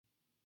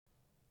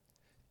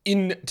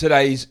In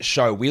today's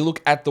show, we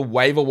look at the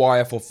waiver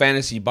wire for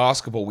fantasy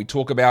basketball. We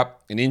talk about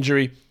an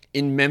injury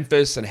in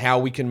Memphis and how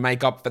we can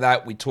make up for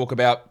that. We talk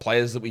about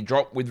players that we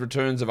drop with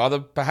returns of other,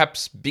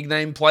 perhaps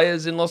big-name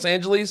players in Los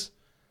Angeles.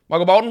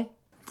 Michael Bolton?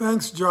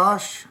 Thanks,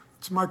 Josh.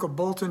 It's Michael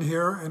Bolton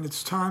here, and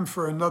it's time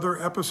for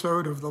another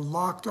episode of the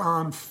Locked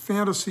On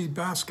Fantasy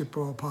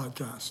Basketball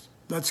Podcast.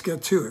 Let's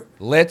get to it.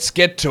 Let's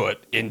get to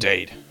it,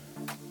 indeed.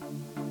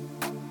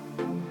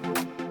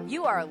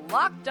 You are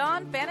Locked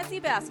On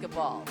Fantasy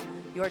Basketball,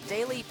 your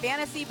daily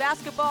fantasy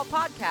basketball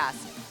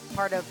podcast,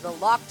 part of the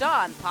Locked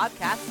On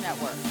Podcast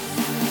Network.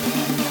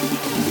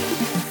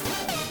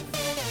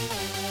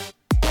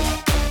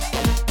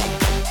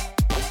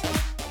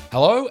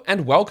 Hello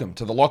and welcome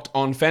to the Locked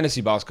On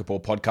Fantasy Basketball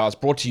Podcast,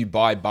 brought to you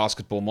by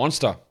Basketball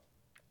Monster.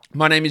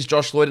 My name is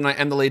Josh Lloyd and I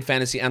am the lead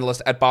fantasy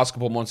analyst at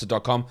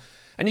basketballmonster.com,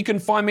 and you can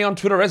find me on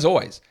Twitter as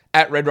always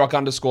at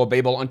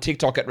redrock_Beeble, on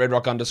TikTok at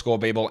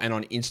redrock_Beeble, and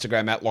on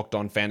Instagram at Locked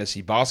On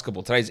Fantasy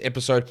Basketball. Today's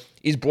episode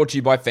is brought to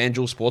you by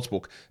FanDuel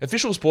Sportsbook,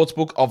 official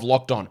sportsbook of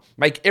Locked On.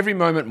 Make every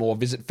moment more.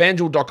 Visit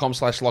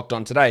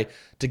fanduel.com/lockedon today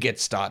to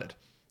get started.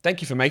 Thank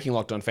you for making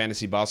Locked On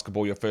Fantasy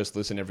Basketball your first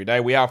listen every day.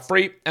 We are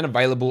free and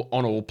available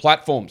on all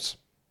platforms.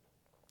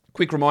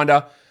 Quick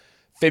reminder,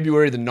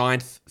 February the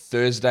 9th,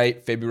 Thursday,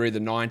 February the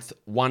 9th,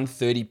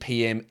 1:30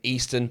 p.m.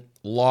 Eastern,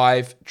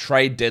 live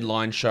trade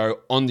deadline show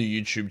on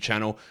the YouTube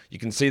channel. You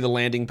can see the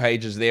landing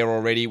pages there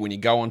already. When you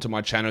go onto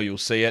my channel, you'll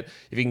see it.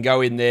 If you can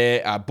go in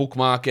there,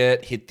 bookmark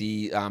it, hit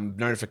the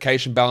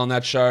notification bell on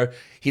that show,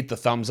 hit the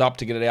thumbs up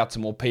to get it out to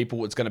more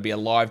people. It's going to be a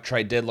live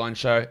trade deadline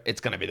show.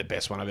 It's going to be the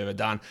best one I've ever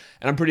done,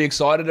 and I'm pretty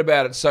excited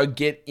about it. So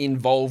get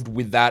involved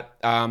with that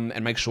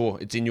and make sure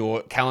it's in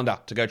your calendar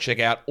to go check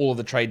out all of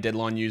the trade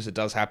deadline news that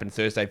does happen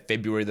Thursday,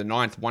 February the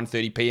 9th,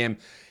 1:30 p.m.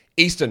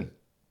 Eastern.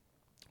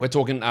 We're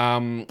talking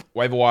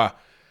waiver wire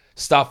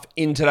stuff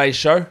in today's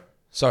show.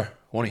 So,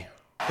 Horny.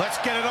 Let's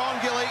get it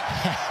on, Gilly.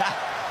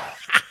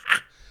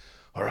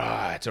 All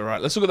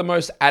right. Let's look at the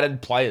most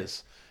added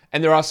players.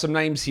 And there are some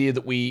names here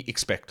that we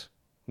expect.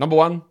 Number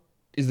one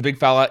is the big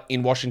fella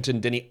in Washington,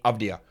 Deni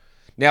Avdija.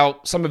 Now,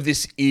 some of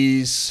this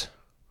is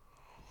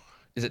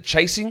it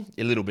chasing?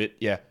 A little bit.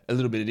 Yeah, a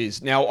little bit it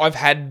is. Now, I've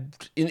had,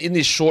 in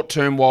this short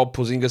term while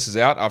Porzingis is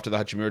out after the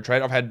Hachimura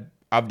trade, I've had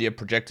Avdija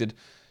projected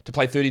to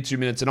play 32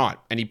 minutes a night,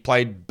 and he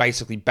played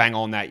basically bang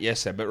on that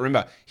yesterday. But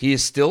remember, he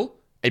is still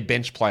a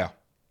bench player.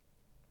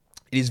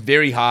 It is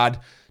very hard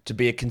to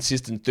be a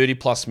consistent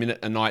 30-plus minute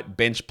a night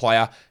bench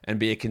player and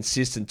be a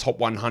consistent top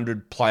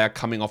 100 player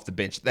coming off the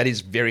bench. That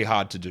is very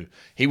hard to do.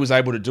 He was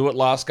able to do it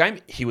last game.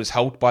 He was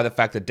helped by the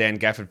fact that Dan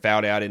Gafford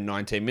fouled out in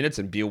 19 minutes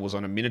and Beal was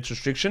on a minutes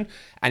restriction,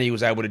 and he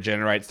was able to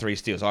generate 3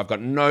 steals. I've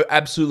got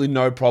absolutely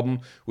no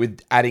problem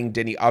with adding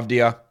Deni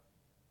Avdija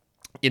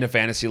in a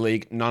fantasy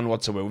league, none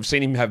whatsoever. We've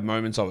seen him have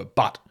moments of it,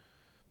 but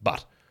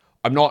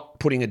I'm not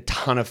putting a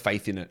ton of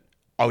faith in it.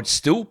 I would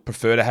still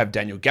prefer to have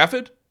Daniel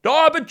Gafford.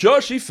 Oh, but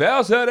Josh, he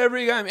fouls out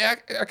every game. Yeah,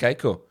 okay,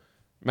 cool.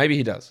 Maybe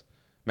he does.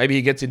 Maybe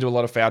he gets into a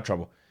lot of foul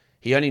trouble.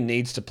 He only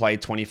needs to play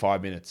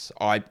 25 minutes,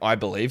 I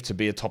believe, to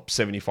be a top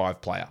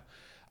 75 player.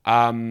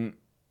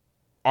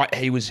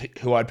 He was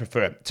who I'd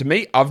prefer. To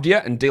me,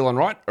 Avdija and Delon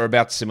Wright are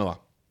about similar.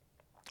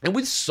 And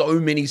with so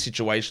many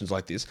situations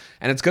like this,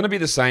 and it's going to be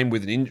the same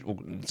with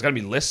it's going to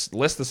be less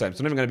the same.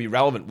 It's not even going to be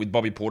relevant with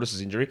Bobby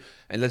Portis' injury.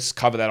 And let's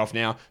cover that off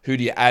now. Who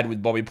do you add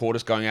with Bobby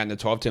Portis going out in the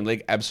 12-team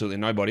league? Absolutely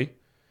nobody.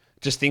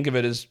 Just think of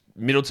it as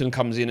Middleton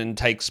comes in and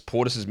takes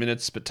Portis'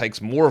 minutes, but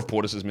takes more of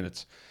Portis'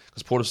 minutes.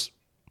 Because Portis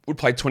would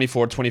play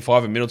 24 or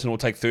 25, and Middleton will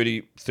take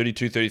 30,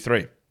 32,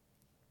 33.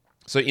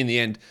 So in the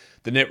end,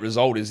 the net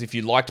result is if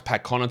you liked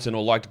Pat Connaughton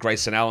or liked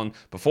Grayson Allen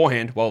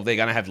beforehand, well, they're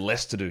going to have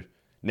less to do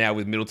now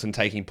with Middleton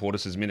taking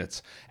Portis'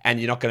 minutes. And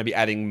you're not going to be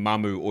adding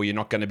Mamu, or you're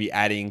not going to be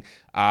adding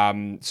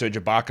Serge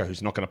Ibaka,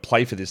 who's not going to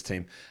play for this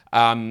team.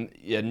 And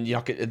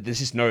there's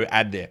just no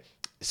add there.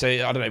 So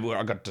I don't know,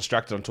 I got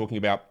distracted on talking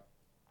about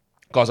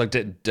guys like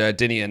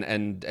Deni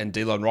and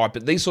Delon Wright,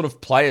 but these sort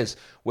of players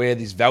where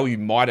this value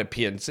might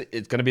appear, and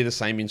it's going to be the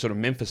same in sort of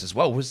Memphis as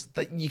well, was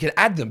that you can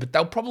add them, but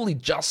they'll probably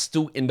just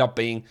still end up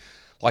being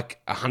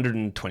like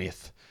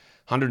 120th.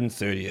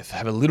 130th,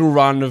 have a little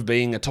run of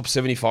being a top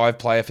 75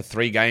 player for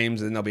 3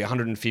 games, and then they'll be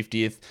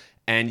 150th.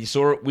 And you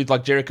saw it with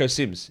like Jericho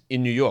Sims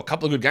in New York. A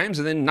couple of good games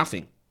and then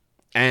nothing.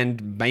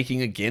 And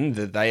making again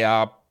that they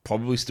are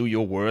probably still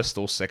your worst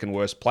or second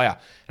worst player.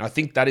 And I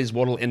think that is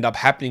what will end up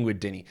happening with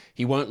Deni.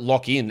 He won't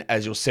lock in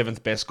as your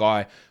 7th best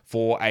guy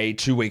for a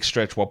 2-week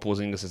stretch while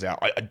Porzingis is out.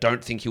 I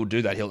don't think he'll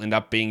do that. He'll end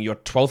up being your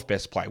 12th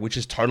best player, which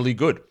is totally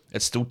good.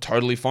 It's still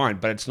totally fine,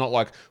 but it's not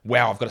like,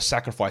 wow, I've got to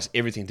sacrifice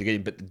everything to get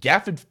him. But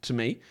Gafford, to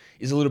me,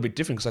 is a little bit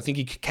different because I think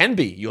he can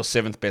be your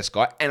 7th best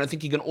guy, and I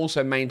think he can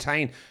also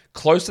maintain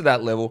close to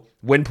that level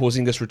when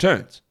Porzingis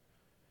returns.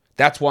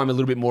 That's why I'm a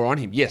little bit more on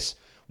him. Yes,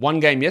 one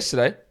game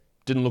yesterday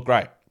didn't look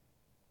great.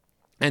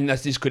 And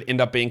this could end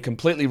up being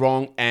completely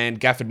wrong, and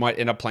Gafford might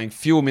end up playing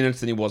fewer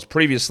minutes than he was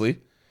previously,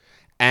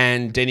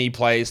 and Deni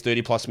plays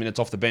 30-plus minutes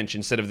off the bench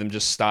instead of them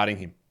just starting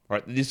him.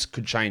 Right? This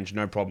could change,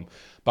 no problem.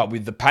 But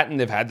with the pattern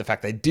they've had, the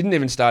fact they didn't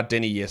even start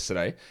Deni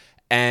yesterday,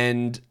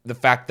 and the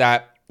fact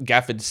that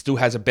Gafford still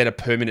has a better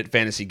permanent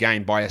fantasy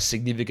game by a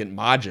significant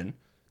margin,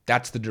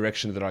 that's the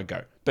direction that I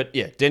go. But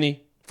yeah,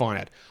 Denny, fine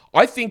ad.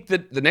 I think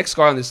that the next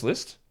guy on this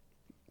list,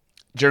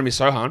 Jeremy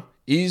Sohan,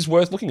 is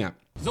worth looking at.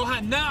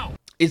 Sohan now!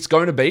 It's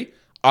going to be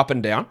up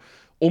and down,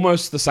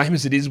 almost the same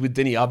as it is with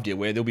Denny Avdia,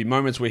 where there'll be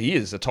moments where he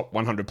is a top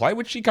 100 player,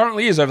 which he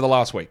currently is over the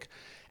last week.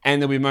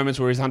 And there'll be moments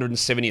where he's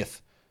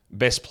 170th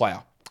best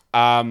player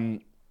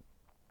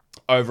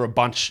over a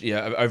bunch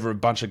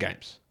of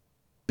games.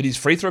 But his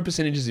free throw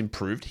percentage has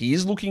improved. He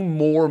is looking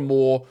more and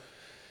more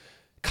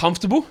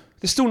comfortable.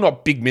 There's still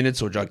not big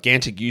minutes or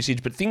gigantic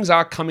usage, but things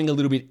are coming a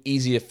little bit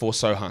easier for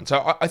Sohan.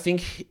 So I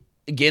think,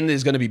 again,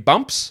 there's going to be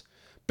bumps,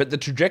 but the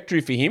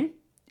trajectory for him,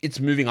 it's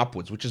moving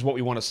upwards, which is what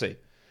we want to see.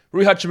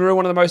 Rui Hachimura,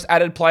 one of the most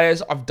added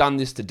players. I've done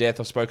this to death.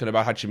 I've spoken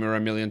about Hachimura a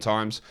million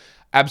times.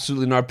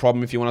 Absolutely no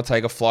problem if you want to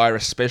take a flyer,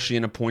 especially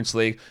in a points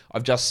league.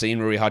 I've just seen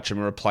Rui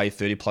Hachimura play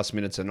 30-plus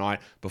minutes a night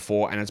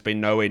before, and it's been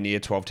nowhere near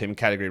 12-team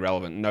category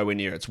relevant. Nowhere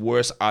near. It's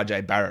worse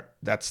RJ Barrett.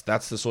 That's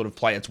the sort of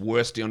play. It's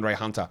worse DeAndre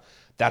Hunter.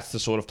 That's the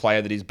sort of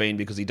player that he's been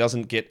because he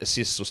doesn't get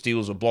assists or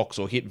steals or blocks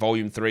or hit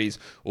volume threes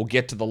or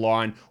get to the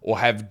line or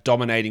have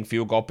dominating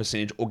field goal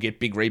percentage or get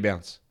big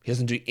rebounds. He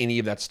doesn't do any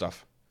of that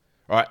stuff.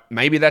 All right,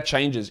 maybe that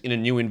changes in a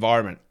new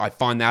environment. I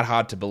find that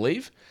hard to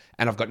believe,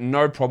 and I've got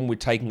no problem with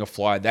taking a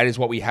flyer. That is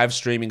what we have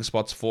streaming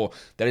spots for.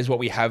 That is what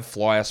we have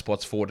flyer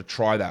spots for, to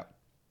try that.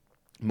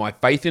 My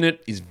faith in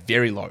it is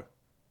very low,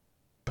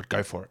 but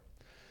go for it.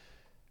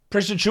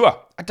 Precious Achiuwa,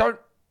 I don't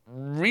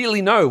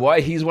really know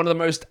why he's one of the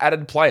most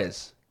added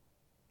players.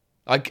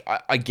 I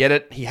get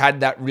it. He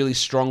had that really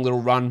strong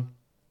little run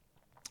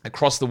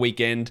across the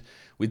weekend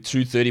with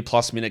 2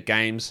 30-plus minute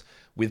games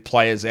with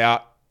players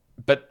out.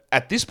 But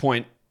at this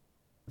point,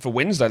 for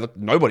Wednesday, look,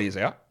 nobody is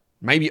out.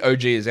 Maybe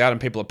OG is out and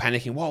people are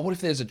panicking. Well, what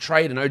if there's a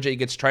trade and OG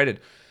gets traded?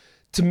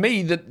 To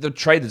me, the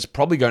trade that's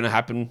probably going to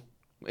happen,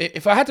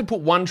 if I had to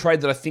put one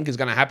trade that I think is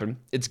going to happen,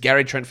 it's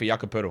Gary Trent for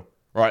Jakob Poeltl.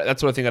 Right,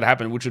 that's what I think would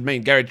happen, which would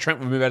mean Gary Trent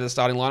would move out of the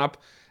starting lineup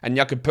and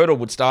Jakob Poeltl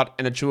would start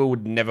and Achiuwa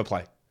would never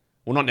play.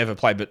 Well, not never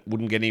play, but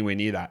wouldn't get anywhere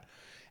near that.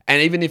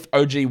 And even if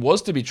OG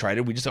was to be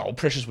traded, we just say,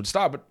 Precious would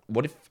start. But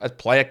what if a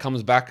player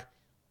comes back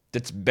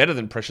that's better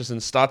than Precious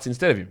and starts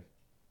instead of him?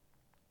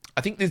 I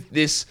think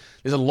there's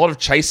a lot of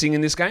chasing in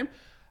this game.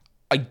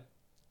 I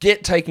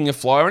get taking a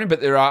flyer on him,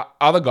 but there are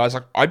other guys.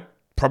 Like I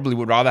probably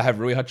would rather have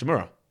Rui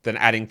Hachimura than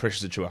adding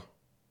Precious Achiuwa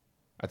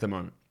at the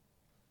moment.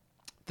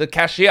 The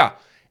cashier,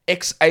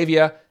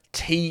 Xavier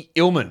T.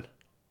 Illman.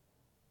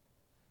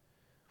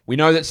 We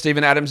know that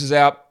Steven Adams is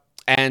out,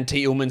 and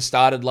T. Illman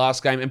started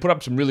last game and put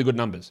up some really good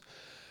numbers.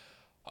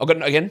 I've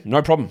got, again,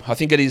 no problem. I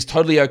think it is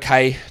totally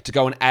okay to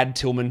go and add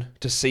Tillman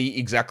to see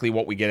exactly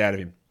what we get out of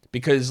him,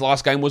 because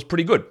last game was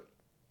pretty good.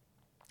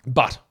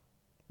 But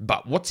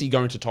what's he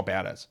going to top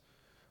out as?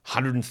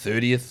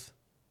 130th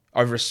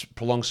over a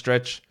prolonged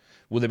stretch?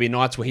 Will there be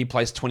nights where he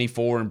plays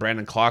 24 and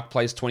Brandon Clark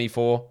plays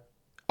 24?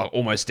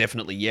 Almost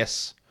definitely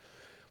yes.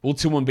 Will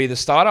Tillman be the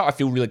starter? I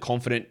feel really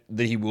confident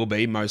that he will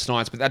be most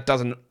nights, but that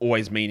doesn't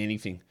always mean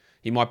anything.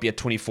 He might be a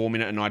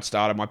 24-minute-a-night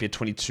starter, might be a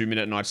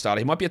 22-minute-a-night starter.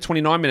 He might be a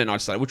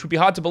 29-minute-a-night starter, which would be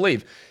hard to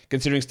believe,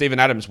 considering Steven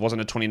Adams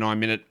wasn't a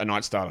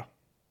 29-minute-a-night starter.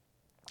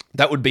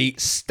 That would be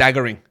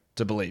staggering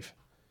to believe.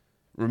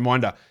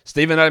 Reminder,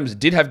 Steven Adams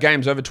did have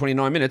games over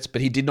 29 minutes, but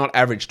he did not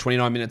average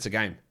 29 minutes a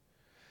game.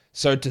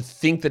 So to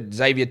think that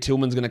Xavier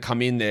Tillman's going to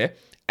come in there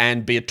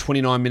and be a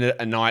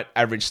 29-minute-a-night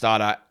average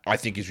starter, I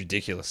think is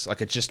ridiculous.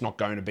 Like, it's just not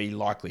going to be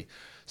likely.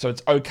 So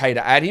it's okay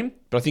to add him,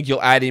 but I think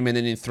you'll add him, and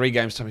then in 3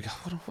 games time, you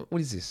go, what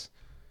is this?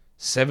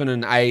 7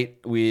 and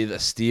 8 with a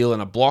steal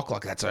and a block,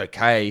 like that's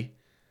okay.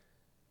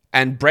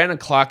 And Brandon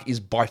Clark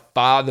is by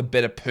far the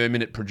better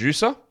permanent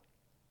producer,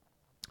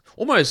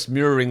 almost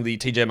mirroring the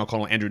TJ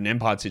McConnell, Andrew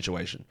Nembhard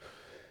situation.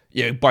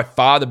 Yeah, by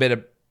far the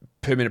better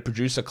permanent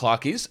producer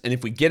Clark is, and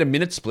if we get a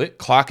minute split,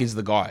 Clark is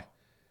the guy.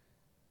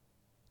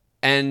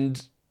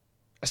 And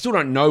I still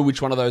don't know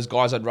which one of those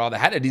guys I'd rather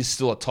have. It is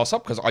still a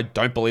toss-up because I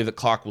don't believe that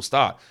Clark will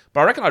start.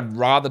 But I reckon I'd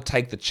rather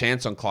take the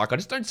chance on Clark. I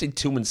just don't see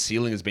Tillman's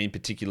ceiling as being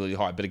particularly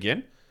high. But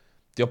again,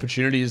 the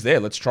opportunity is there.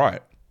 Let's try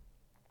it.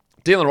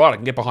 Dylan Wright, I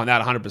can get behind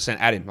that 100%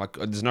 at him. Like,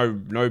 there's no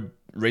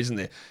reason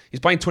there. He's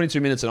playing 22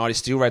 minutes a night. His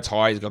steal rate's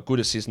high. He's got good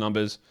assist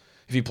numbers.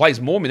 If he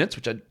plays more minutes,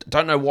 which I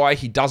don't know why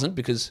he doesn't,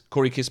 because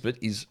Corey Kispert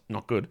is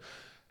not good.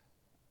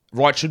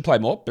 Wright should play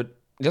more, but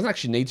he doesn't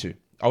actually need to.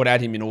 I would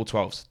add him in all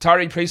 12s.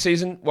 Tari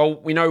preseason, well,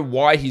 we know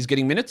why he's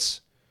getting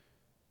minutes.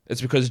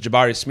 It's because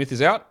Jabari Smith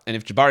is out. And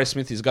if Jabari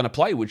Smith is going to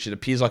play, which it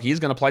appears like he is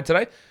going to play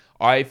today,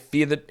 I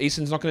fear that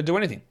Eason's not going to do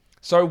anything.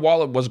 So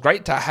while it was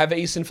great to have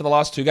Eason for the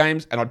last 2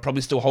 games, and I'd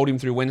probably still hold him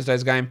through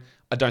Wednesday's game,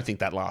 I don't think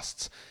that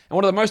lasts. And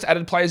one of the most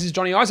added players is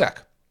Johnny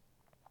Isaac.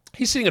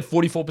 He's sitting at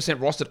 44%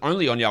 rostered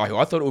only on Yahoo.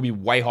 I thought it would be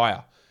way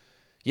higher.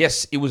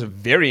 Yes, it was a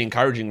very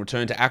encouraging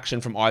return to action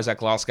from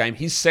Isaac last game.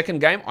 His second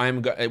game,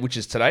 which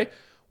is today,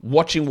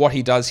 watching what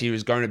he does here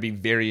is going to be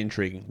very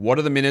intriguing. What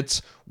are the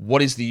minutes?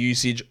 What is the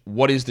usage?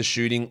 What is the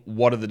shooting?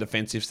 What are the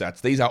defensive stats?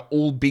 These are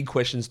all big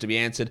questions to be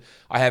answered.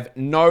 I have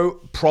no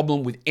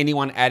problem with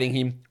anyone adding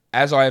him.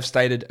 As I have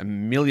stated a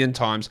million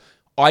times,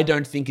 I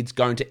don't think it's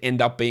going to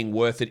end up being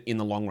worth it in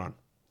the long run.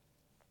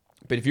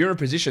 But if you're in a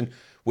position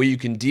where you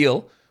can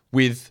deal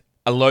with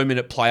a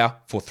low-minute player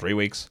for 3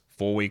 weeks,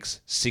 4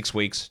 weeks, 6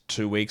 weeks,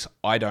 2 weeks,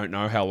 I don't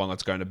know how long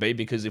it's going to be,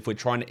 because if we're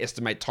trying to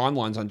estimate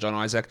timelines on John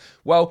Isaac,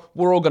 well,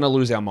 we're all going to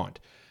lose our mind.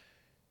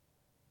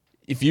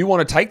 If you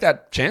want to take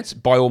that chance,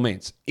 by all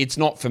means. It's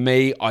not for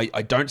me.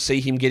 I don't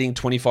see him getting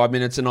 25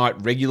 minutes a night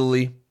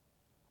regularly.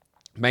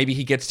 Maybe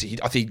he gets to,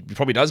 I think he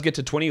probably does get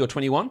to 20 or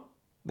 21.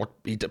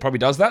 He probably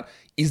does that.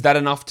 Is that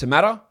enough to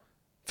matter?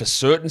 For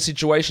certain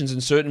situations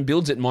and certain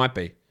builds, it might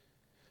be.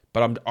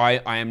 But I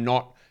am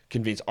not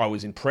convinced. I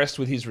was impressed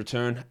with his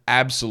return,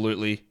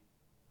 absolutely.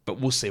 But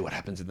we'll see what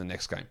happens in the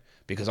next game.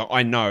 Because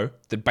I know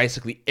that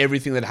basically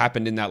everything that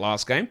happened in that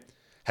last game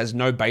has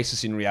no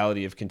basis in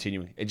reality of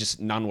continuing. It just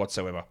none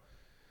whatsoever.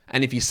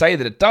 And if you say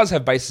that it does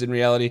have basis in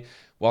reality,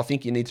 well, I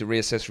think you need to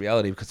reassess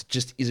reality, because it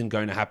just isn't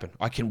going to happen.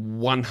 I can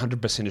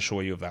 100%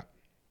 assure you of that.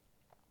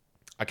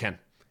 I can.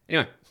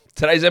 Anyway,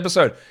 today's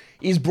episode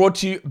is brought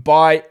to you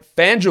by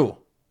FanDuel.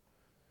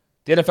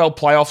 The NFL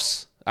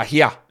playoffs are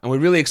here, and we're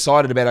really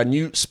excited about our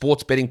new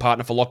sports betting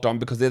partner for Locked On,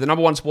 because they're the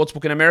number one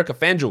sportsbook in America,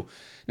 FanDuel.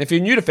 And if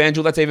you're new to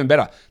FanDuel, that's even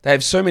better. They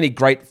have so many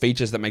great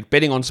features that make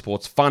betting on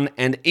sports fun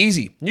and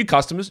easy. New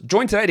customers,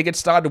 join today to get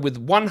started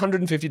with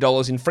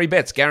 $150 in free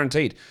bets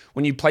guaranteed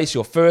when you place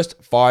your first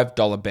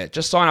 $5 bet.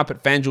 Just sign up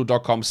at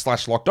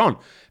FanDuel.com/lockedon.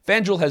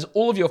 FanDuel has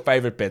all of your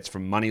favorite bets,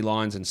 from money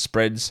lines and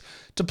spreads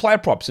to player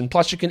props, and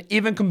plus you can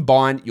even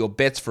combine your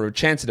bets for a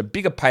chance at a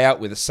bigger payout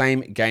with a same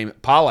game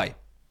parlay.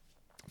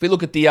 If we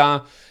look at the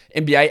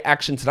NBA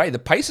action today, the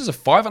Pacers are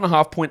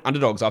 5.5-point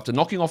underdogs after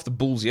knocking off the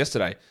Bulls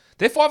yesterday.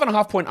 They're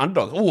 5.5-point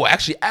underdogs. Oh,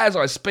 actually, as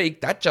I speak,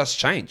 that just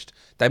changed.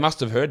 They must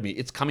have heard me.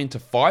 It's come into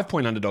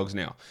 5-point underdogs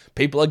now.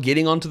 People are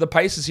getting onto the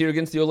Pacers here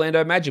against the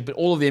Orlando Magic, but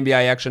all of the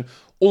NBA action,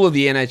 all of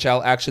the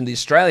NHL action, the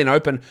Australian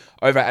Open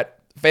over at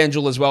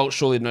FanDuel as well.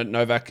 Surely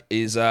Novak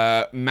is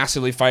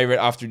massively favourite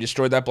after he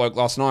destroyed that bloke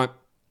last night.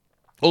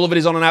 All of it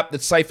is on an app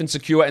that's safe and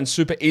secure and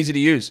super easy to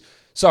use.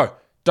 So,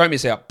 don't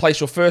miss out. Place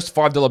your first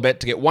 $5 bet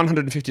to get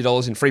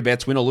 $150 in free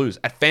bets, win or lose,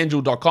 at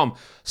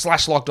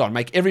FanDuel.com/lockedon.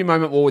 Make every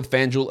moment more with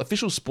FanDuel,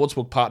 official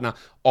sportsbook partner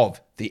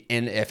of the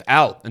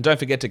NFL. And don't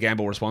forget to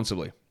gamble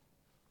responsibly.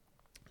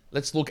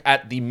 Let's look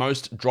at the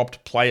most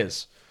dropped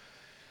players.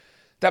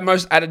 That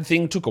most added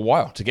thing took a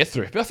while to get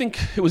through, but I think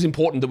it was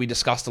important that we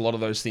discussed a lot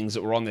of those things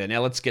that were on there.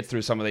 Now let's get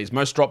through some of these.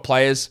 Most dropped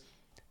players,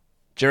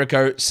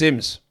 Jericho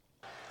Sims.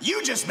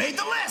 You just made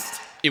the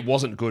list! It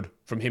wasn't good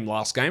from him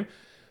last game,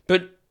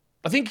 but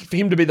I think for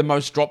him to be the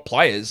most dropped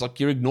players, like,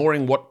 you're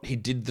ignoring what he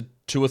did the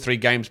 2 or 3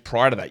 games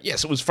prior to that.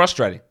 Yes, it was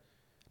frustrating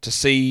to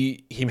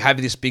see him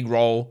have this big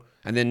role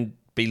and then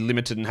be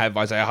limited and have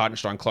Isaiah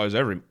Hartenstein close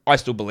over him. I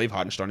still believe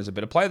Hartenstein is a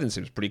better player than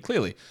Sims, pretty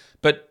clearly.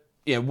 But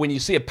when you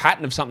see a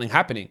pattern of something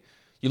happening,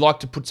 you like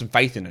to put some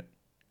faith in it.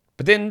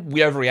 But then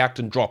we overreact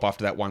and drop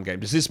after that one game.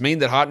 Does this mean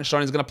that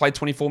Hartenstein is going to play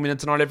 24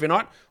 minutes a night every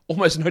night?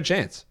 Almost no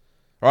chance.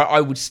 Right? I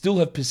would still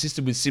have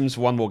persisted with Sims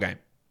for one more game.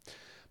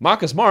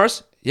 Marcus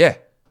Morris, yeah.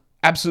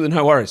 Absolutely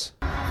no worries.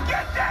 Get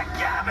that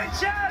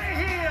garbage out of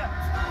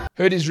here!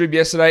 Hurt his rib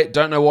yesterday.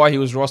 Don't know why he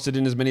was rostered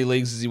in as many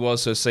leagues as he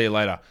was, so see you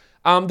later.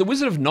 The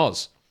Wizard of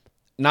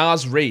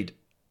Naz Reid.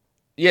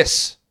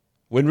 Yes,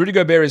 when Rudy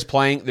Gobert is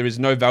playing, there is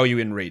no value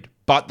in Reid.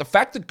 But the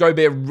fact that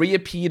Gobert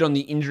reappeared on the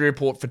injury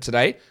report for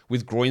today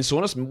with groin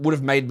soreness would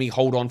have made me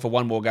hold on for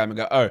one more game and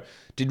go, oh,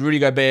 did Rudy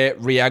Gobert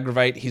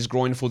re-aggravate his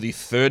groin for the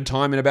 3rd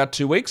time in about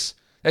 2 weeks?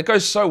 That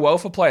goes so well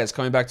for players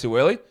coming back too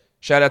early.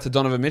 Shout out to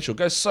Donovan Mitchell. It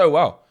goes so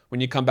well when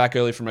you come back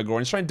early from a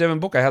groin strain. Devin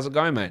Booker, how's it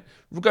going, mate?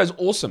 It goes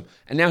awesome.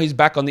 And now he's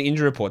back on the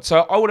injury report.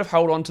 So I would have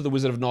held on to the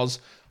Wizard of Noz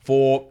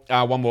for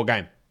one more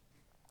game.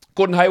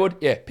 Gordon Hayward,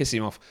 yeah, piss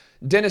him off.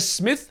 Dennis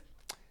Smith,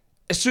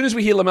 as soon as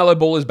we hear LaMelo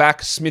Ball is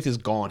back, Smith is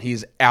gone. He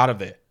is out of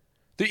there.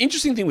 The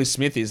interesting thing with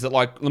Smith is that,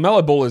 like,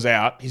 LaMelo Ball is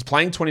out. He's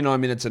playing 29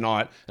 minutes a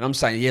night. And I'm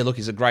saying, yeah, look,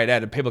 he's a great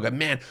ad. And people go,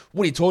 man,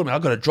 what are you talking about?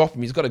 I've got to drop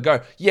him. He's got to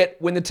go. Yet,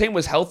 when the team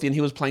was healthy and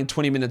he was playing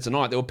 20 minutes a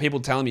night, there were people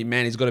telling me,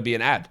 man, he's got to be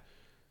an ad.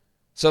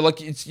 So, like,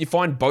 you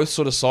find both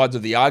sort of sides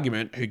of the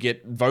argument who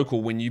get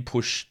vocal when you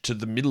push to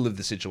the middle of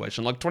the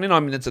situation. Like,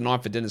 29 minutes a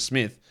night for Dennis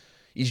Smith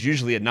is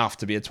usually enough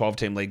to be a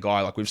 12-team league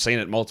guy. Like, we've seen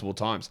it multiple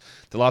times.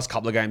 The last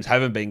couple of games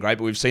haven't been great,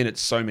 but we've seen it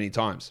so many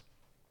times.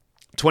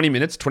 20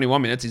 minutes, 21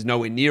 minutes is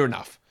nowhere near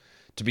enough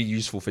to be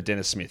useful for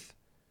Dennis Smith.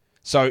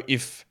 So,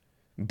 if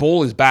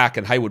Ball is back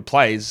and Hayward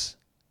plays,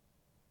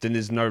 then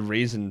there's no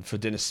reason for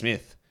Dennis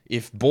Smith.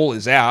 If Ball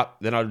is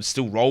out, then I would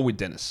still roll with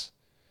Dennis.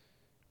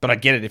 But I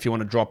get it if you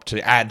want to drop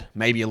to add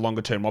maybe a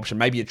longer-term option.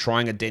 Maybe you're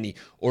trying a Denny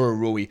or a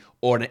Rui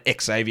or an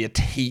Xavier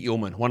T.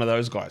 Illman, one of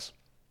those guys.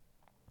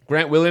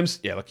 Grant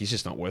Williams, yeah, look, he's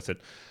just not worth it.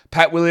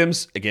 Pat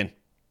Williams, again,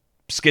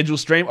 schedule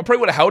stream. I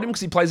probably would have held him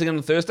because he plays again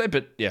on Thursday,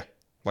 but yeah,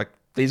 like,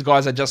 these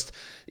guys are just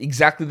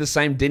exactly the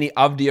same Denny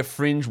Avdia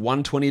fringe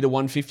 120 to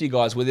 150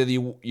 guys. Whether they're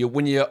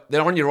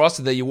on your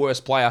roster, they're your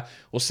worst player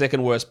or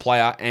second worst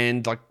player,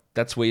 and like,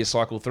 that's where you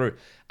cycle through.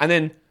 And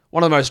then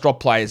one of the most dropped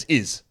players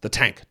is the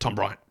tank, Tom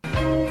Bryant.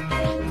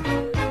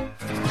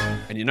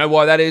 And you know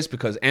why that is?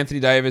 Because Anthony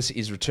Davis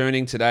is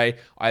returning today.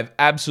 I have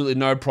absolutely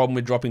no problem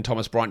with dropping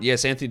Thomas Bryant.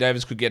 Yes, Anthony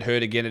Davis could get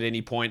hurt again at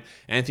any point.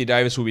 Anthony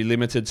Davis will be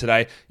limited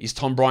today. Is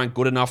Tom Bryant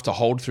good enough to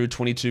hold through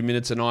 22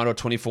 minutes a night or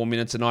 24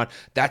 minutes a night?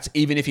 That's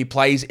even if he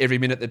plays every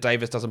minute that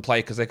Davis doesn't play,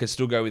 because they could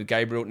still go with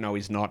Gabriel. No,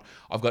 he's not.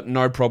 I've got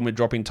no problem with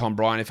dropping Tom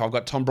Bryant. If I've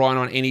got Tom Bryant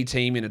on any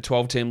team in a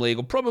 12-team league,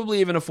 or probably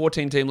even a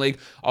 14-team league,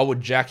 I would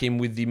jack him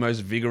with the most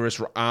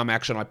vigorous arm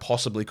action I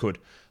possibly could.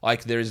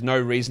 Like, there is no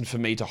reason for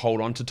me to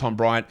hold on to Tom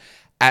Bryant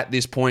at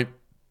this point.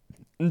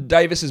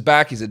 Davis is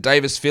back. He's a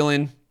Davis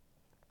fill-in.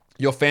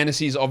 Your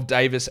fantasies of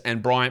Davis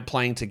and Bryant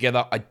playing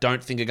together, I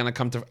don't think are going to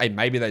come to... Hey,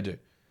 maybe they do.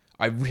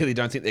 I really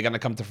don't think they're going to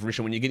come to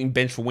fruition. When you're getting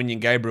benched for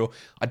Wynyan Gabriel,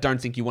 I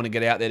don't think you want to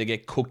get out there to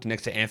get cooked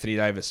next to Anthony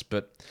Davis.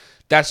 But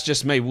that's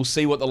just me. We'll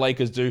see what the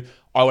Lakers do.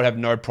 I would have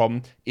no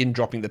problem in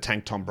dropping the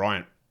tank Tom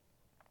Bryant.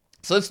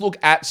 So let's look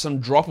at some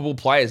droppable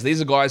players.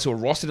 These are guys who are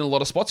rostered in a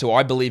lot of spots who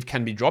I believe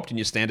can be dropped in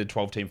your standard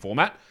 12-team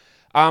format.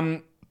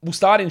 We'll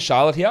start in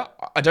Charlotte here.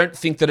 I don't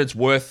think that it's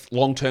worth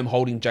long-term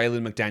holding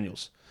Jalen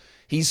McDaniels.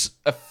 He's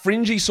a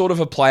fringy sort of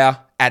a player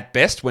at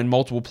best when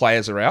multiple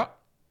players are out.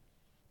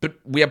 But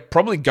we are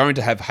probably going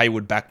to have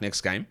Hayward back next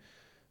game.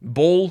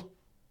 Ball,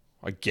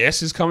 I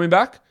guess, is coming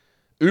back.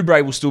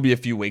 Oubre will still be a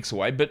few weeks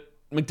away. But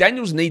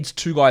McDaniels needs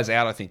 2 guys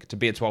out, I think, to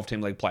be a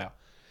 12-team league player.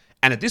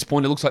 And at this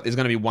point, it looks like there's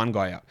going to be 1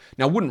 guy out.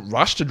 Now, I wouldn't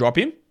rush to drop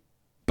him,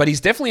 but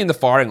he's definitely in the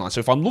firing line. So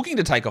if I'm looking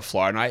to take a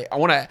flyer and I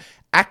want to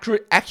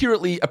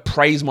accurately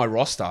appraise my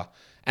roster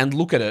and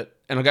look at it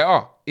and I go,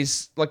 oh,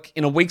 is like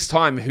in a week's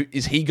time,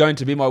 is he going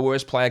to be my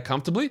worst player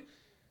comfortably?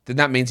 Then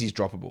that means he's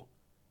droppable.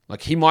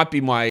 Like, he might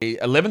be my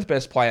 11th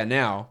best player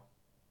now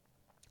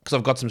because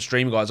I've got some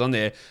stream guys on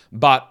there.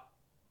 But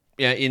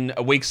yeah, in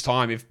a week's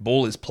time, if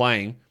Ball is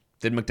playing,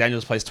 then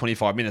McDaniels plays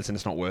 25 minutes and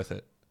it's not worth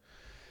it.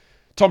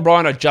 Tom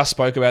Bryant, I just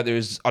spoke about.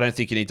 I don't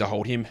think you need to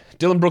hold him.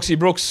 Dylan Brooksy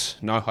Brooks,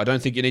 no, I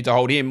don't think you need to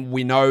hold him.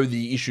 We know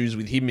the issues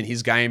with him in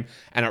his game,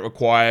 and it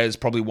requires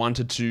probably 1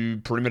 to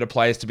 2 perimeter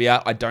players to be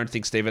out. I don't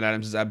think Steven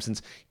Adams'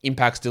 absence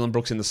impacts Dylan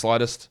Brooks in the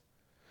slightest.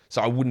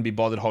 So I wouldn't be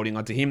bothered holding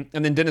on to him.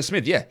 And then Dennis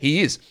Smith, yeah,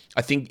 he is.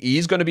 I think he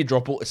is going to be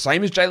droppable,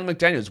 same as Jalen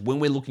McDaniels when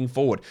we're looking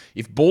forward.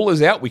 If Ball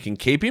is out, we can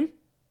keep him.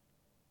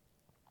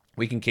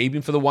 We can keep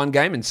him for the 1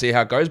 game and see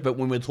how it goes. But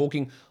when we're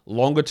talking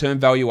longer-term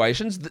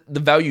valuations, the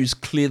value is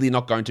clearly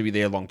not going to be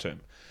there long-term.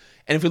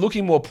 And if we're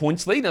looking more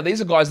points league, now these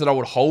are guys that I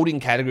would hold in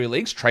category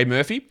leagues, Trey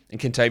Murphy and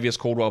Kentavious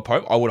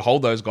Caldwell-Pope. I would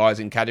hold those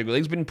guys in category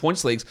leagues. But in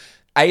points leagues,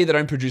 they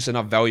don't produce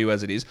enough value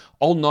as it is.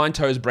 Old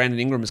 9-toes Brandon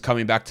Ingram is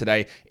coming back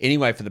today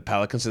anyway for the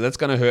Pelicans, so that's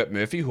going to hurt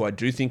Murphy, who I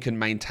do think can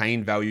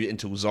maintain value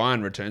until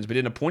Zion returns. But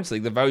in a points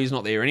league, the value is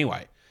not there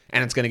anyway.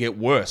 And it's going to get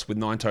worse with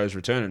 9-toes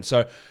returning.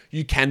 So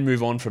you can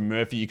move on from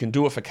Murphy. You can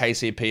do it for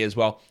KCP as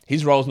well.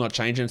 His role's not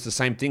changing. It's the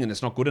same thing, and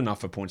it's not good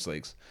enough for points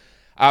leagues.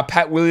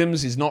 Pat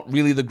Williams is not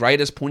really the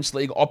greatest points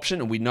league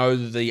option, and we know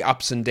the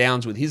ups and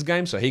downs with his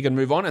game, so he can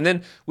move on. And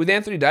then with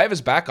Anthony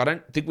Davis back, I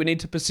don't think we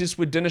need to persist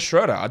with Dennis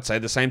Schroeder. I'd say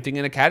the same thing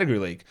in a category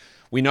league.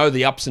 We know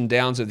the ups and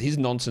downs of his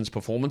nonsense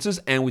performances,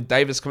 and with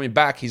Davis coming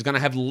back, he's going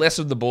to have less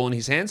of the ball in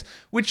his hands,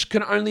 which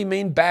can only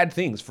mean bad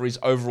things for his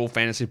overall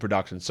fantasy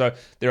production. So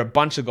there are a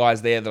bunch of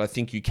guys there that I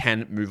think you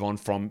can move on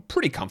from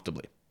pretty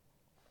comfortably.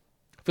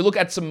 If we look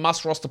at some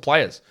must-roster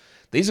players,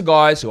 these are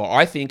guys who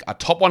I think are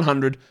top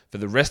 100 for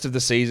the rest of the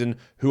season,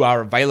 who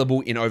are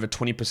available in over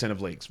 20%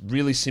 of leagues.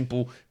 Really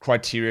simple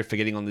criteria for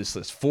getting on this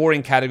list. 4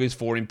 in categories,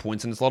 4 in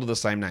points, and it's a lot of the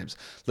same names.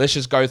 Let's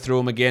just go through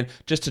them again,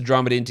 just to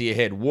drum it into your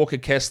head. Walker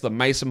Kessler,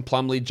 Mason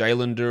Plumlee,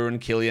 Jalen Duren,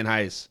 Killian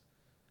Hayes.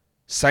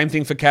 Same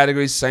thing for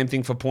categories, same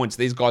thing for points.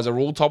 These guys are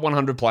all top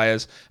 100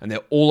 players, and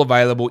they're all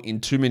available in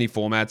too many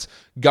formats.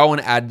 Go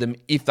and add them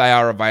if they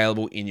are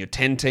available in your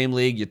 10-team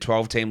league, your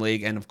 12-team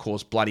league, and of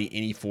course, bloody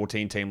any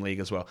 14-team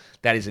league as well.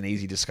 That is an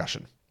easy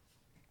discussion.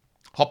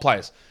 Hot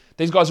players.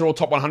 These guys are all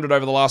top 100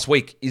 over the last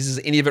week. Is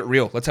any of it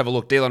real? Let's have a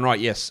look. Delon Wright,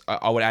 yes,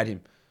 I would add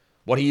him.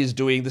 What he is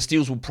doing, the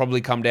steals will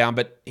probably come down,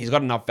 but he's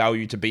got enough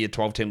value to be a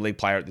 12-team league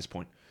player at this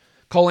point.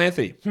 Cole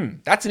Anthony,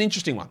 that's an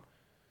interesting one.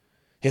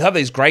 He'll have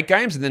these great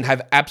games and then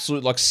have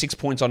absolute 6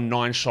 points on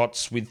 9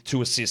 shots with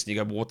 2 assists. And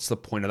you go, well, what's the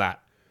point of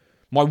that?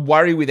 My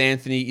worry with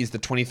Anthony is the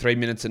 23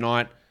 minutes a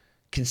night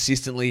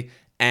consistently,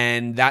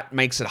 and that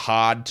makes it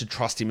hard to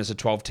trust him as a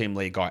 12-team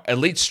league guy.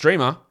 Elite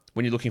streamer,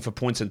 when you're looking for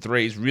points and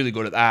threes, really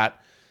good at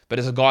that. But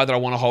as a guy that I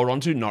want to hold on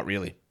to, not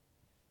really.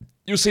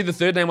 You'll see the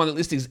third name on the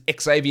list is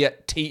Xavier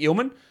T.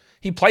 Illman.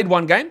 He played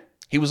 1 game.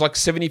 He was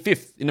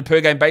 75th in a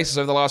per-game basis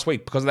over the last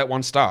week because of that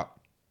 1 start.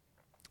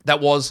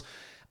 That was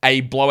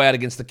a blowout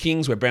against the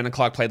Kings where Brandon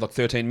Clark played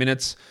 13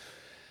 minutes.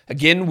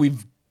 Again,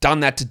 we've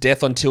done that to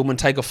death on Tillman.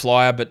 Take a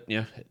flyer, but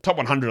top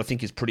 100 I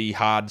think is pretty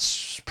hard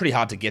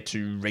to get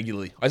to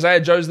regularly.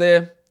 Isaiah Joe's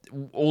there.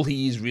 All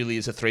he is really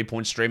is a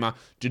 3-point streamer.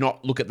 Do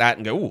not look at that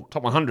and go, oh,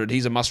 top 100,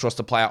 he's a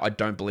must-roster player. I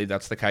don't believe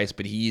that's the case,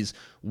 but he is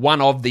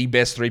one of the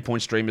best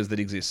 3-point streamers that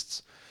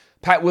exists.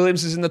 Pat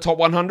Williams is in the top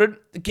 100.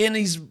 Again,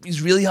 he's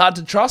really hard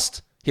to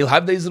trust. He'll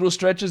have these little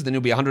stretches, then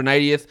he'll be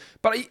 180th.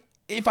 But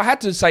if I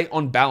had to say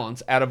on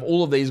balance, out of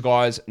all of these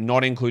guys,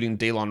 not including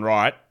Delon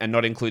Wright and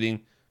not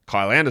including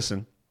Kyle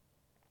Anderson,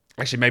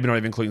 Actually, maybe not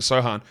even including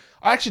Sohan.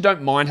 I actually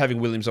don't mind having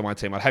Williams on my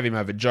team. I'd have him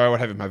over Joe. I'd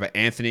have him over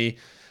Anthony.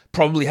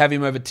 Probably have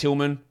him over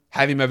Tillman.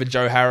 Have him over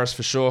Joe Harris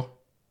for sure.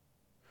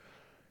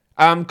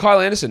 Kyle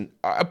Anderson.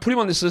 I put him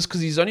on this list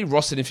because he's only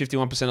rostered in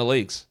 51% of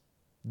leagues.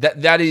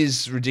 That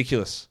is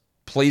ridiculous.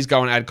 Please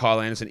go and add Kyle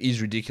Anderson. It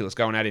is ridiculous.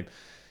 Go and add him.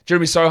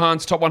 Jeremy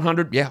Sohan's top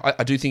 100. Yeah,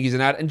 I do think he's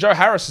an ad. And Joe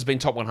Harris has been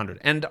top 100.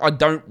 And I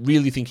don't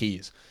really think he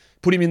is.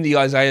 Put him in the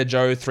Isaiah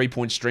Joe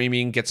 3-point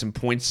streaming, get some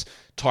points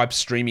type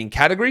streaming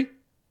category.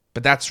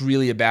 But that's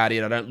really about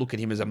it. I don't look at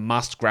him as a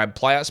must-grab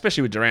player,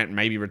 especially with Durant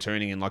maybe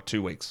returning in like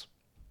 2 weeks.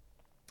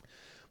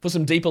 For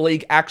some deeper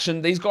league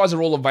action, these guys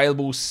are all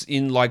available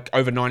in like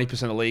over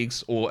 90% of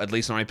leagues, or at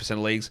least 90% of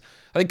leagues.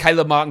 I think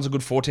Caleb Martin's a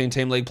good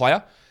 14-team league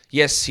player.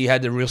 Yes, he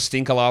had a real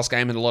stinker last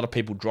game and a lot of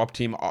people dropped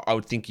him. I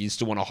would think you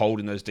still want to hold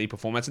in those deeper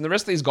formats. And the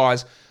rest of these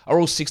guys are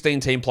all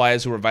 16-team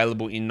players who are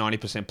available in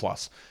 90%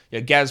 plus.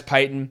 Gaz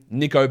Payton,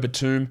 Nico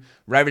Batum,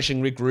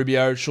 ravishing Rick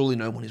Rubio. Surely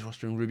no one is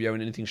rostering Rubio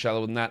in anything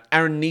shallower than that.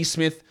 Aaron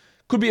Nesmith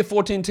could be a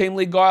 14-team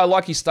league guy. I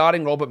like his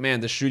starting role, but man,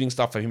 the shooting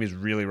stuff for him is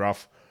really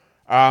rough.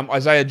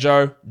 Isaiah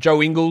Joe,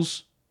 Joe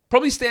Ingles,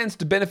 probably stands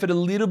to benefit a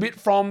little bit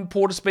from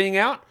Portis being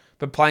out,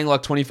 but playing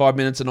like 25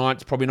 minutes a night,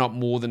 it's probably not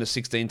more than a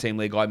 16-team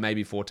league guy,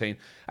 maybe 14.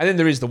 And then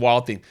there is the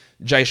wild thing,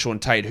 Jayshawn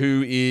Tate,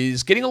 who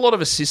is getting a lot of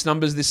assist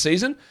numbers this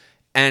season,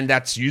 and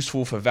that's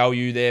useful for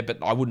value there, but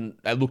I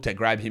look to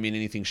grab him in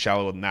anything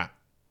shallower than that.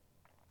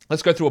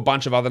 Let's go through a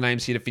bunch of other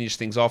names here to finish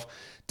things off.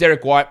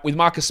 Derek White, with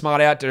Marcus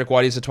Smart out, Derek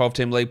White is a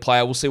 12-team league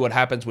player. We'll see what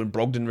happens when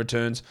Brogdon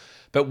returns.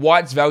 But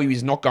White's value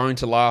is not going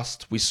to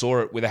last. We saw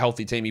it with a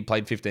healthy team. He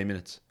played 15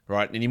 minutes,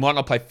 right? And he might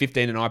not play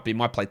 15 tonight, but he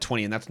might play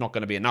 20, and that's not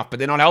going to be enough. But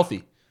they're not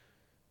healthy.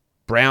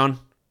 Brown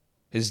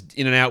is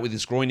in and out with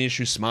his groin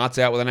issue. Smart's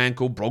out with an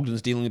ankle.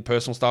 Brogdon's dealing with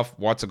personal stuff.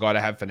 White's a guy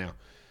to have for now.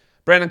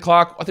 Brandon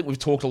Clark, I think we've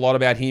talked a lot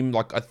about him.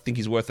 Like, I think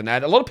he's worth an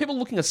ad. A lot of people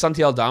looking at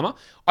Santi Aldama.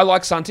 I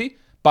like Santi,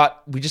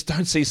 but we just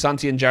don't see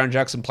Santi and Jaren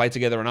Jackson play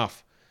together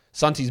enough.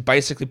 Santi's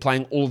basically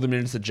playing all of the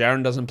minutes that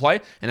Jaren doesn't play,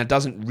 and it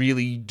doesn't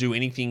really do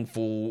anything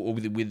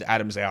with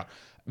Adams out.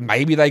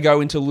 Maybe they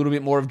go into a little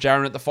bit more of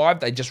Jaren at the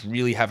 5. They just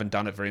really haven't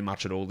done it very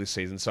much at all this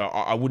season, so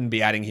I wouldn't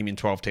be adding him in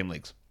 12-team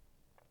leagues.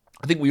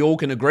 I think we all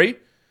can agree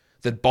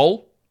that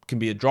Bol can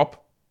be a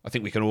drop. I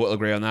think we can all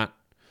agree on that.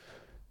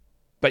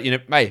 But,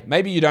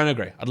 maybe you don't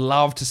agree. I'd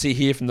love to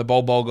hear from the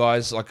Bol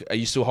guys. Like, are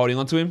you still holding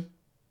on to him?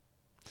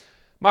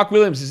 Mark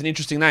Williams is an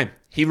interesting name.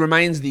 He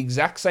remains the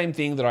exact same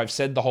thing that I've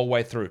said the whole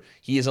way through.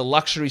 He is a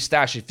luxury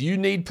stash. If you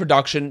need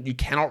production, you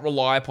cannot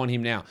rely upon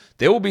him now.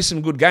 There will be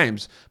some good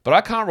games, but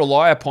I can't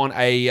rely upon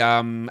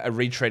a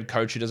retread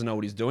coach who doesn't know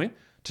what he's doing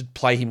to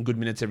play him good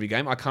minutes every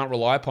game. I can't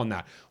rely upon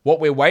that.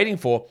 What we're waiting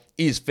for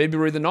is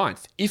February the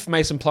 9th. If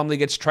Mason Plumlee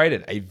gets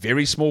traded, a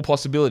very small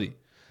possibility,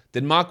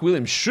 then Mark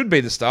Williams should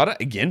be the starter.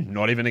 Again,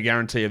 not even a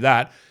guarantee of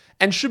that,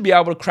 and should be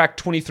able to crack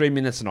 23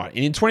 minutes a night.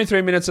 And in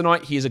 23 minutes a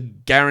night, he is a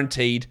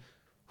guaranteed,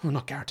 well,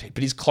 not guaranteed,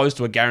 but he's close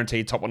to a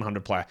guaranteed top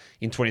 100 player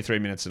in 23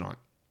 minutes a night.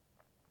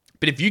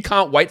 But if you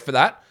can't wait for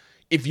that,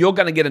 if you're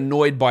going to get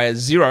annoyed by a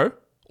 0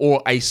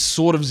 or a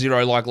sort of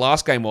 0 like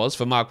last game was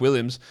for Mark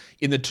Williams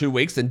in the 2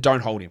 weeks, then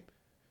don't hold him.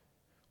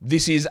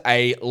 This is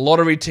a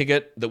lottery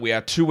ticket that we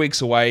are 2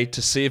 weeks away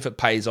to see if it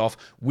pays off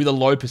with a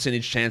low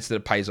percentage chance that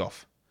it pays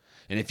off.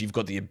 And if you've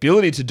got the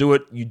ability to do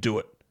it, you do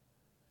it.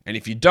 And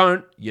if you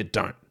don't, you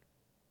don't.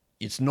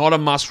 It's not a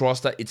must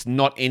roster. It's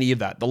not any of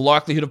that. The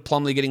likelihood of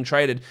Plumlee getting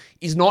traded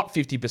is not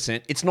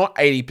 50%. It's not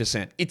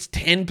 80%. It's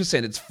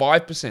 10%. It's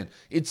 5%.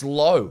 It's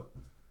low.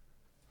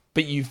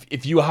 But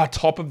if you are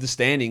top of the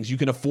standings, you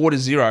can afford a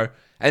 0.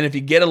 And if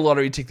you get a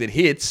lottery tick that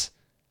hits,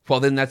 well,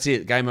 then that's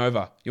it. Game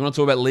over. You want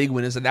to talk about league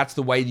winners, and that's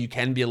the way you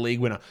can be a league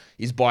winner,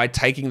 is by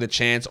taking the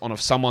chance on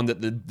someone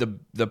that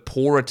the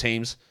poorer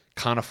teams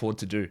can't afford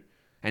to do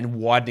and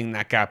widening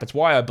that gap. It's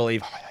why I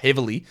believe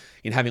heavily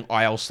in having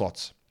IL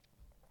slots.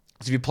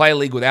 So if you play a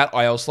league without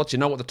IL slots, you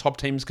know what the top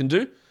teams can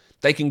do?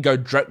 They can go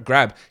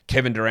grab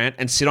Kevin Durant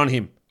and sit on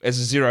him as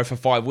a 0 for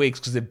 5 weeks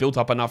because they've built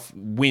up enough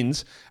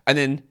wins, and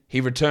then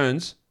he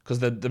returns because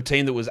the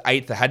team that was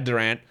 8th that had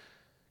Durant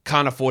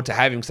can't afford to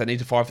have him because they need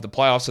to fight for the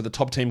playoffs, so the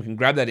top team can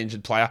grab that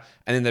injured player,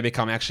 and then they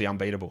become actually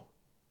unbeatable.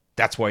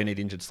 That's why you need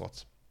injured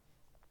slots.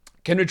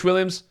 Kenrich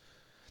Williams,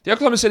 the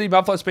Oklahoma City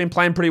Buffalo's been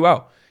playing pretty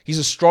well. He's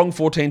a strong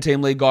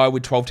 14-team league guy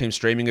with 12-team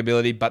streaming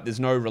ability, but there's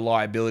no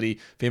reliability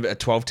for him at a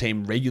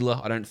 12-team regular,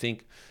 I don't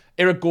think.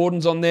 Eric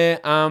Gordon's on there.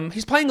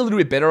 He's playing a little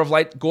bit better of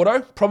late,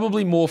 Gordo.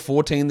 Probably more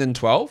 14 than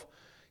 12.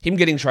 Him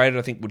getting traded,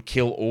 I think, would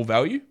kill all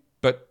value,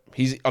 but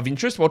he's of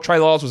interest. Well, Trey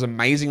Lyles was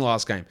amazing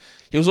last game.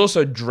 He was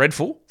also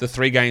dreadful the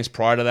 3 games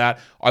prior to that.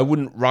 I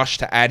wouldn't rush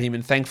to add him,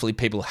 and thankfully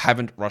people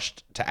haven't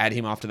rushed to add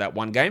him after that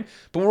one game,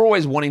 but we're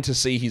always wanting to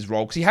see his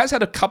role because he has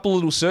had a couple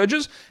little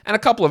surges and a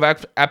couple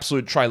of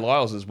absolute Trey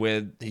Lyleses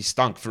where he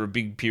stunk for a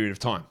big period of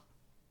time.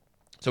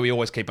 So we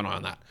always keep an eye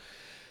on that.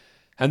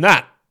 And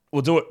that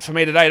will do it for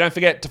me today. Don't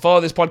forget to follow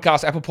this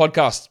podcast, Apple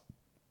Podcasts,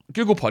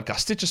 Google Podcasts,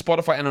 Stitcher,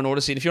 Spotify, and on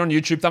Odyssey. And if you're on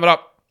YouTube, thumb it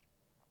up.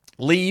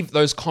 Leave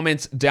those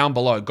comments down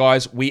below.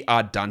 Guys, we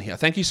are done here.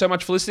 Thank you so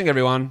much for listening,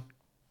 everyone.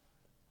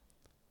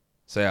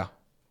 See ya.